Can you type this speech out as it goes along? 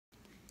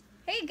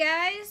Hey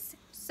guys,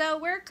 so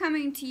we're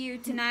coming to you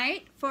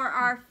tonight for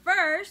our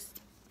first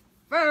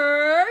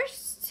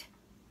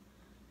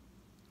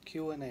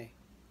Q&A.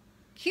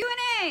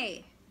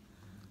 Q&A.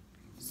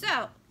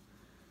 So,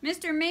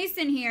 Mr.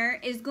 Mason here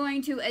is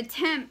going to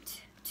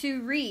attempt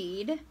to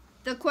read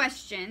the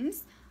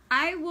questions.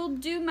 I will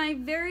do my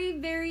very,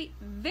 very,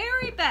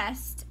 very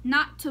best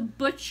not to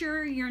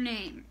butcher your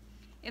name.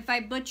 If I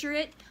butcher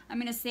it, I'm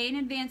going to say in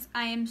advance,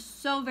 I am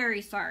so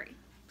very sorry.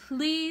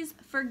 Please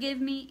forgive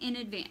me in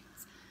advance.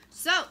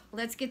 So,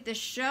 let's get the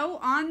show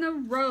on the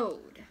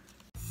road.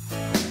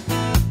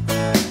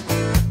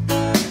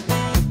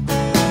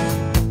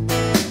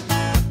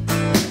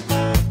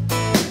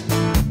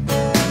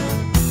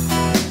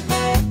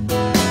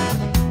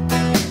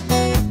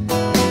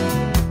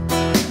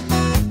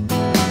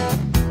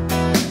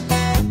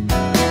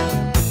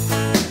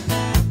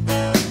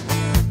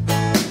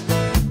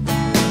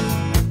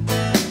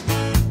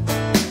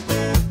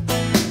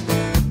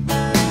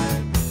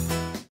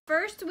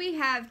 First, we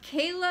have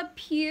Kayla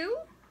Pugh.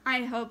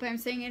 I hope I'm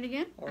saying it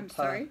again. I'm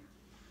sorry.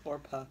 Or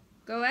Pa.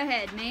 Go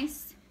ahead,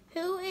 Mace.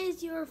 Who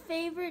is your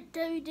favorite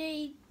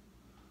WWE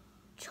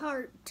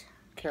chart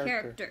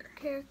Character.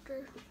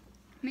 character?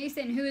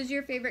 Mason, who is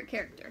your favorite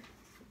character?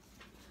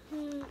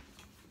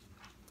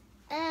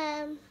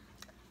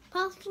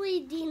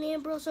 Possibly Dean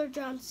Ambrose or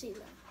John Cena.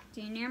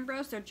 Dean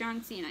Ambrose or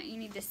John Cena? You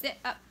need to sit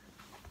up.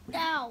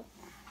 Ow.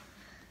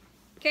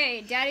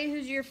 Okay, Daddy,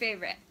 who's your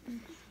favorite?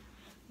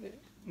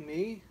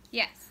 Me?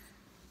 Yes.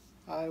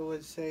 I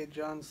would say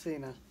John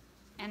Cena.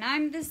 And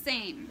I'm the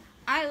same.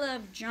 I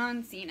love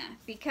John Cena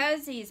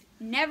because he's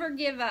never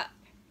give up.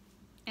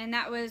 And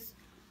that was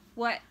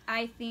what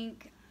I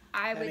think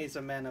I would... And he's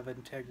a man of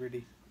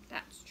integrity.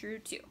 That's true,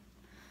 too.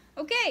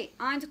 Okay,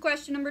 on to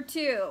question number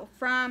 2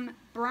 from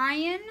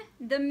Brian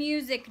the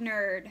Music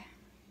Nerd.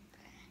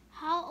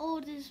 How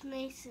old is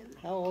Mason?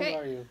 How old Okay.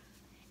 are you?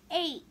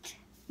 8.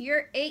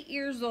 You're 8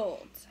 years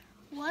old.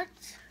 What?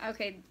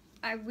 Okay,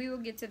 we will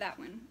get to that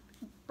one.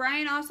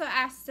 Brian also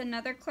asked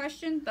another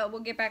question, but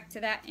we'll get back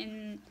to that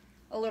in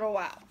a little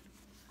while.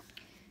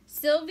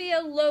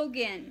 Sylvia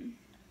Logan.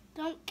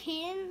 Do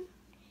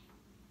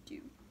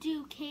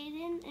Do.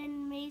 Caden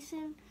and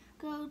Mason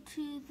go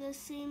to the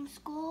same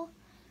school?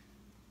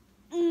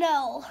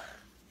 No.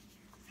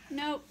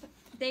 Nope,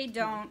 they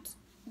don't.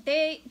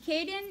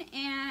 Caden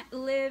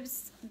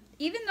lives,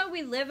 even though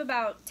we live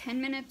about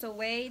 10 minutes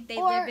away, they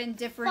live in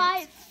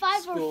different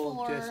five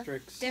School or 4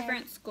 districts.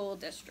 different school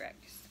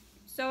districts.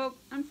 So,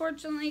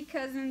 unfortunately,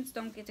 cousins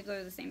don't get to go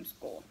to the same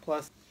school.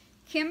 Plus,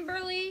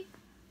 Kimberly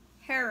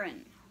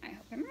Heron. I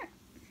hope I'm right.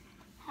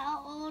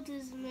 How old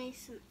is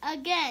Mason?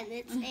 Again,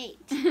 it's 8.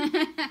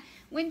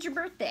 When's your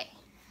birthday?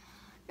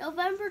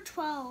 November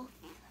 12th,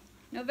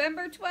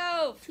 November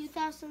 12th.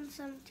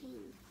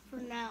 2017, for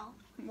now.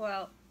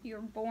 Well, you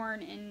were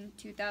born in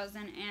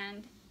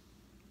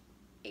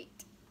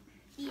 2008.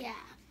 Yeah,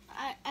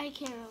 I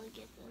can't really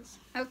get this.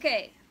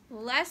 Okay,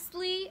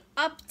 Leslie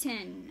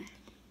Upton.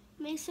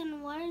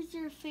 Mason, what is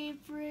your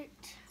favorite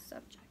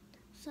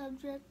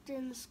subject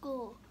in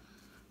school?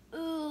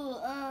 Ooh,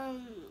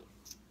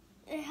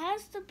 it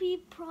has to be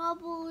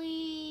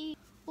probably,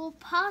 Bill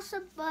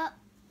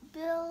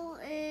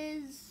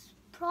is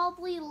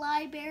probably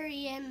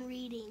library and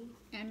reading.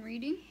 And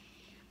reading?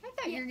 I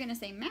thought you were going to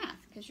say math,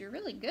 because you're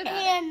really good at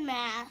it. And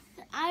math.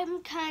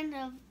 I'm kind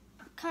of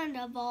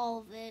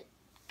all of it,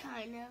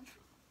 kind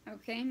of.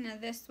 Okay, now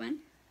this one.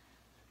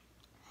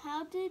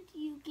 How did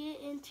you get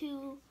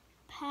into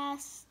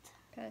pest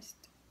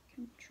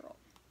control.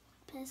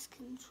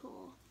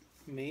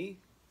 me?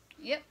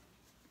 Yep.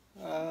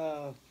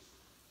 Well,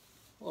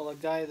 a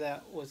guy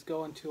that was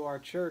going to our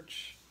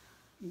church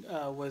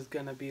was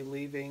going to be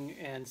leaving,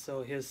 and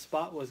so his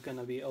spot was going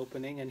to be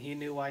opening, and he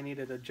knew I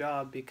needed a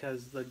job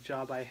because the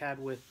job I had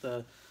with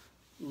the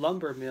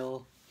lumber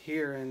mill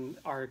here in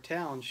our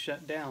town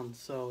shut down.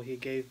 So he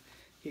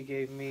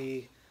gave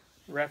me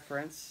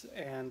reference,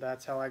 and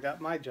that's how I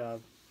got my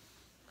job.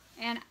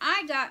 And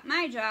I got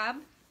my job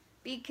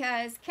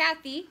because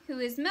Kathy, who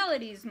is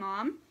Melody's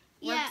mom,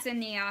 works in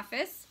the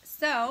office.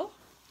 So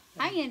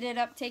I ended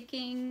up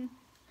taking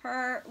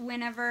her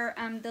whenever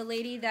the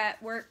lady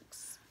that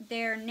works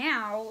there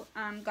now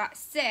got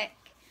sick.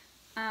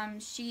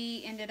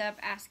 She ended up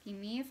asking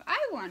me if I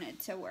wanted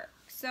to work.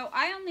 So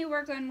I only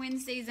work on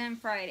Wednesdays and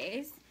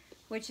Fridays,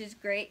 which is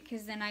great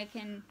because then I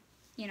can,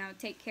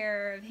 take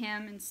care of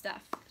him and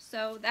stuff.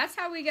 So that's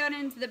how we got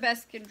into the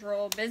pest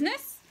control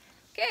business.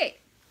 Okay.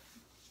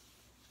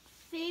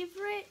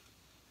 Favorite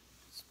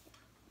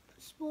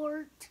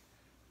sport?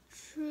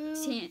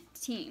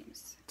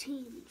 Teams.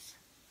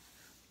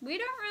 We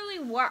don't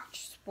really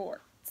watch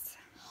sports.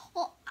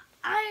 Well,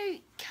 I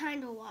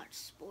kind of watch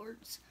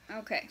sports.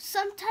 Okay.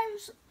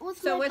 Sometimes with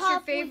So my what's your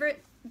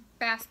favorite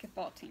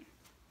basketball team?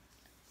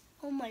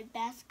 Oh, my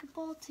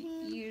basketball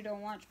team? You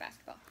don't watch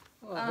basketball.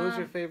 Well, who's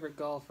your favorite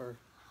golfer?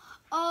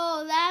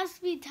 Oh, that has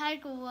to be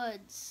Tiger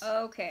Woods.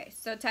 Okay,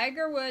 so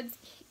Tiger Woods,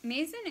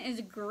 Mason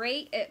is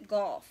great at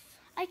golf.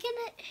 I can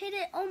hit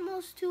it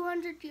almost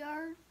 200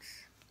 yards.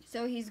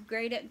 So he's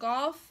great at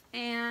golf,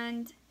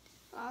 and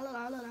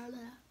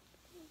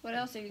what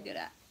else are you good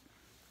at?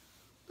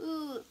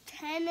 Ooh,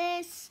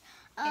 tennis,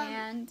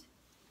 And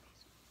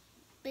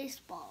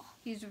baseball.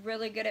 he's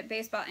really good at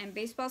baseball, and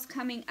baseball's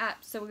coming up,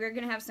 so we're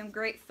going to have some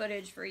great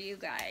footage for you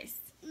guys.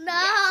 No!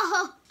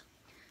 Yeah.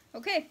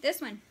 Okay, this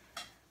one.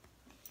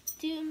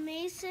 Do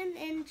Mason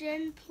and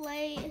Jen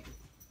play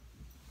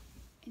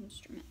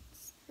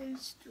Instruments.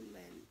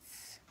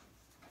 instruments?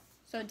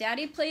 So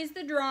Daddy plays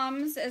the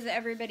drums, as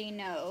everybody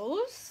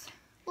knows.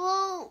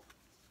 Well,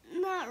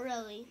 not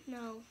really,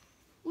 no.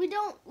 We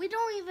don't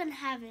even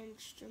have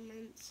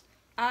instruments.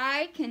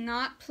 I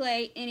cannot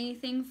play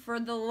anything for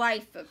the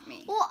life of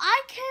me. Well,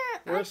 I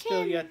can't. We're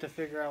still yet to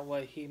figure out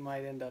what he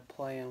might end up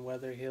playing,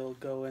 whether he'll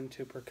go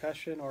into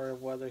percussion or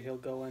whether he'll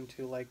go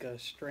into like a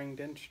stringed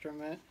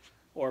instrument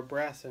or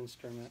brass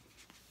instrument.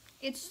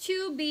 It's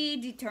to be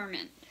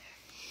determined.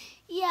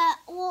 Yeah,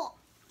 well,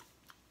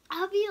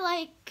 I'll be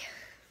like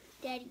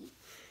Daddy.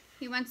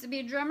 He wants to be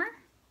a drummer?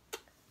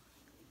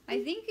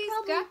 I think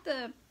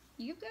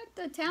you've got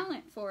the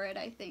talent for it,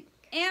 I think.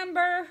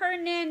 Amber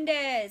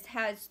Hernandez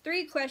has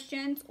 3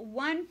 questions,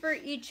 1 for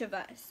each of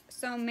us.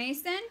 So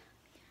Mason,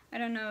 I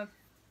don't know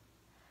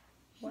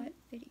what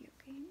video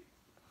game?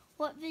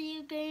 What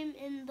video game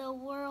in the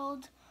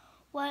world,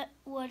 what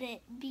would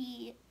it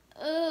be?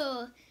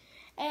 Oh,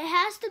 it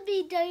has to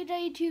be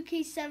WWE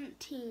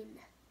 2K17.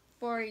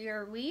 For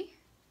your Wii?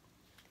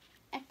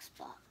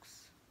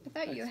 Xbox. I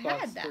thought you Xbox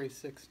had that.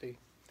 360.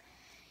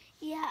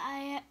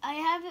 Yeah, I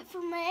have it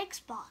for my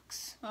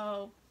Xbox.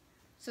 Oh,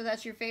 so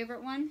that's your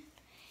favorite one?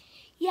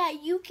 Yeah,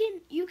 you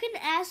can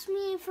ask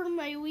me for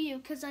my Wii U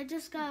because I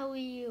just got a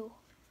Wii U.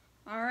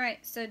 All right,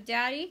 so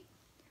Daddy,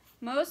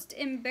 most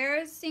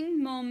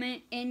embarrassing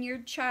moment in your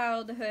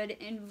childhood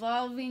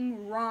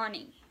involving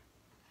Ronnie.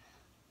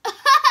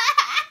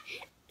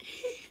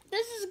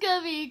 This is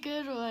gonna be a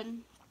good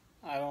one.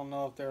 I don't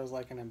know if there was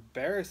like an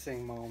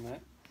embarrassing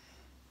moment.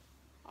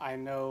 I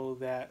know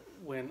that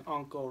when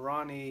Uncle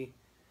Ronnie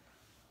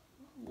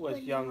was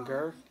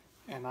younger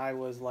and I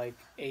was like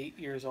 8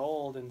 years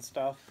old and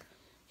stuff,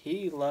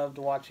 he loved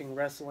watching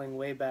wrestling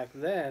way back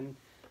then,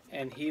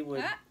 and he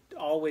would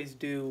always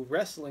do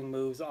wrestling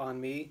moves on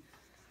me.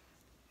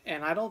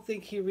 And I don't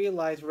think he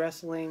realized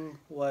wrestling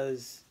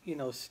was,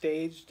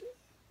 staged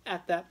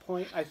at that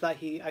point. I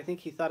think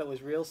he thought it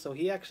was real, so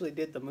he actually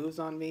did the moves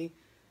on me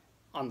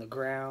on the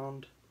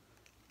ground,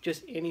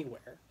 just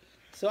anywhere.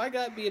 So I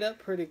got beat up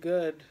pretty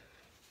good.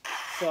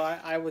 So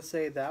I would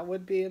say that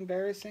would be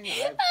embarrassing.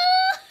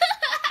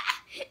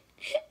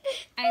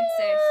 I'd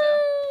say so.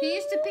 He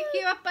used to pick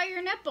you up by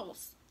your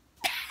nipples.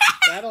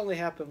 That only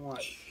happened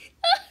once.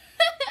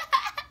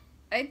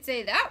 I'd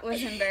say that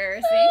was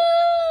embarrassing.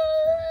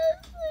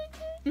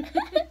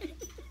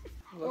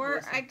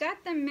 Or I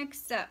got them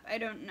mixed up. I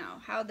don't know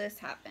how this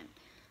happened.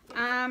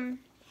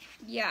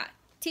 Yeah.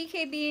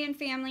 TKB and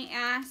family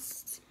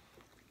asked,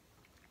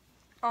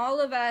 all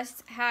of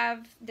us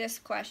have this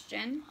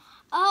question.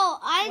 Oh,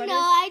 I know.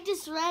 I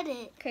just read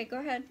it. Okay, go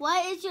ahead.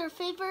 What is your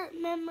favorite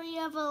memory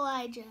of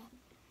Elijah?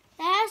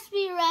 It has to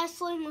be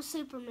wrestling with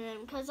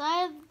Superman because I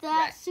have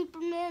that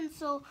Superman,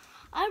 so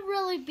I'm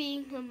really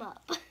beating him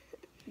up.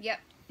 Yep.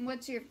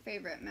 What's your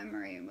favorite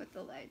memory with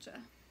Elijah?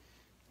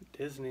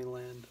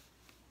 Disneyland.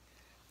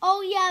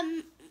 Oh,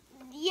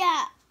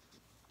 yeah.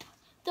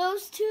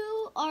 Those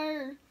 2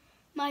 are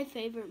my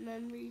favorite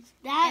memories.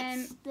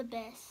 That's the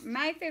best.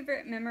 My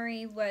favorite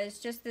memory was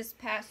just this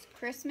past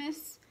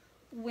Christmas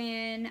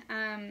when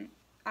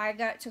I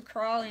got to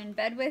crawl in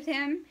bed with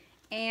him,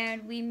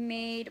 and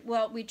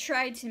we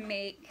tried to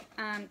make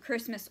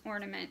Christmas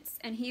ornaments,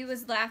 and he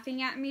was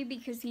laughing at me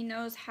because he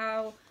knows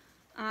how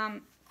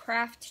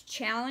craft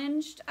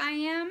challenged I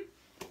am.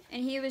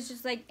 And he was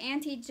just like,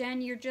 Auntie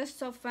Jen, you're just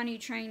so funny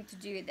trying to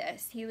do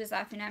this. He was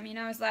laughing at me, and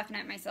I was laughing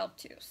at myself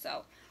too.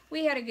 So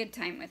we had a good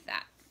time with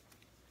that.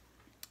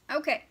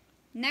 Okay,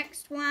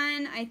 next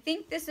one. I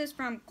think this is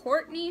from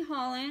Courtney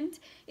Holland.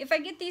 If I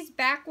get these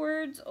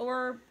backwards,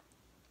 or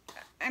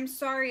I'm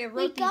sorry, I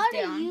wrote these down.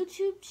 We got a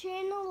YouTube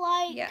channel,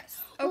 like... Yes.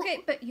 Okay,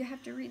 but you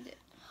have to read it.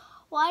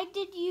 Why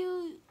did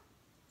you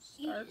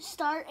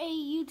start a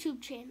YouTube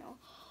channel?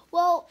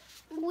 Well,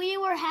 we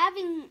were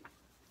having...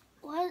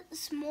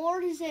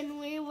 s'mores, and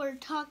we were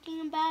talking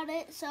about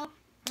it, so...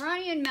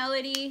 Ronnie and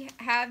Melody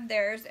have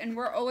theirs, and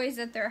we're always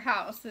at their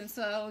house, and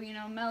so,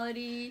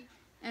 Melody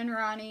and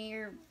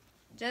Ronnie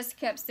just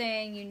kept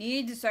saying, you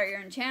need to start your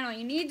own channel,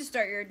 you need to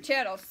start your own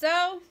channel,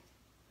 so...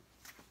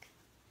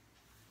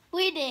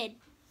 We did.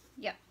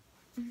 Yep.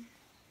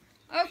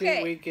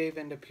 Okay. We gave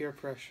in to peer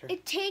pressure.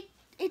 It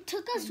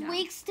took us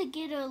weeks to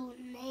get a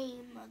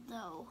name,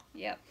 though.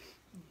 Yep.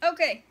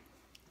 Okay.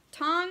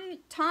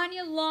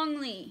 Tanya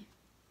Longley.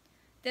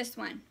 This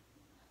one.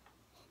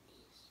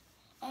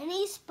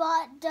 Any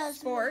sport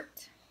does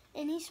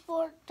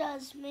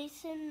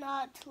Mason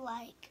not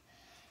like.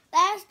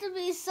 That has to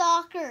be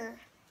soccer.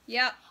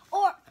 Yep.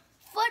 Or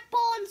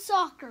football and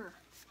soccer.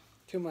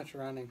 Too much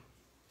running.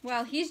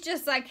 Well, he's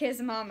just like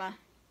his mama.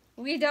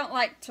 We don't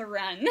like to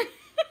run.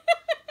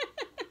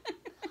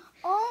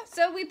 Oh.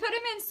 So we put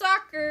him in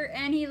soccer,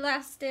 and he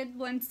lasted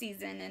one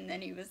season, and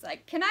then he was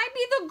like, "Can I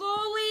be the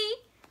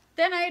goalie?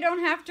 Then I don't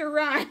have to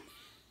run."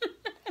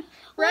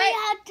 Right?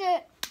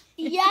 Well,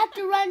 you have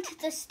to run to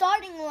the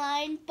starting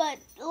line, but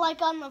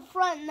like on the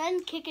front, and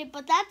then kick it.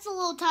 But that's a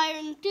little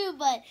tiring too.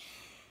 But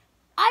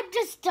I'm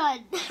just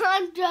done.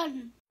 I'm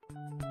done.